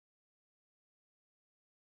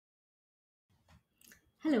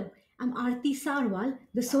Hello, I'm Aarti Sarwal,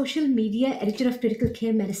 the social media editor of Critical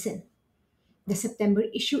Care Medicine. The September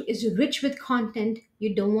issue is rich with content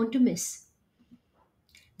you don't want to miss.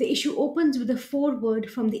 The issue opens with a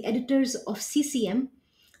foreword from the editors of CCM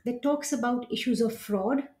that talks about issues of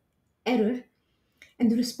fraud, error,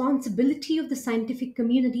 and the responsibility of the scientific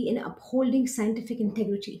community in upholding scientific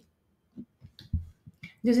integrity.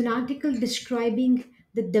 There's an article describing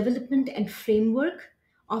the development and framework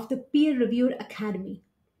of the Peer Reviewer Academy.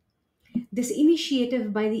 This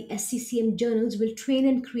initiative by the SCCM journals will train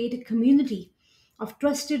and create a community of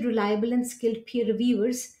trusted, reliable, and skilled peer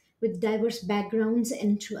reviewers with diverse backgrounds and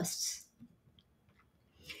interests.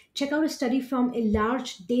 Check out a study from a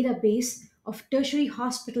large database of tertiary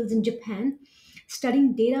hospitals in Japan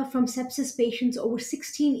studying data from sepsis patients over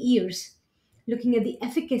 16 years, looking at the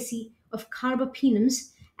efficacy of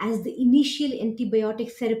carbapenems as the initial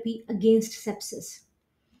antibiotic therapy against sepsis.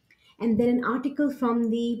 And then an article from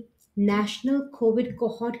the National COVID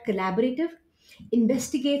Cohort Collaborative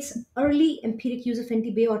investigates early empiric use of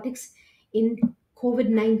antibiotics in COVID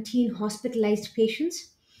 19 hospitalized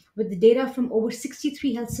patients with the data from over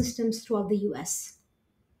 63 health systems throughout the US.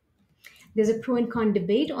 There's a pro and con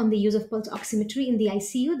debate on the use of pulse oximetry in the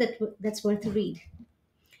ICU that's worth a read.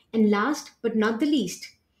 And last but not the least,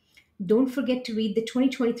 don't forget to read the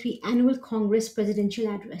 2023 Annual Congress Presidential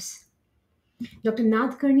Address. Dr.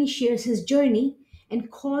 Nadkarni shares his journey and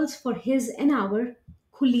calls for his and our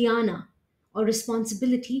kulyana or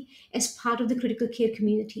responsibility as part of the critical care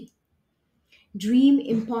community. Dream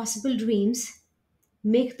impossible dreams,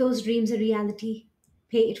 make those dreams a reality,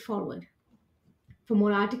 pay it forward. For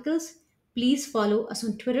more articles, please follow us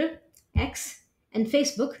on Twitter, X, and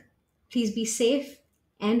Facebook. Please be safe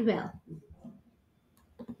and well.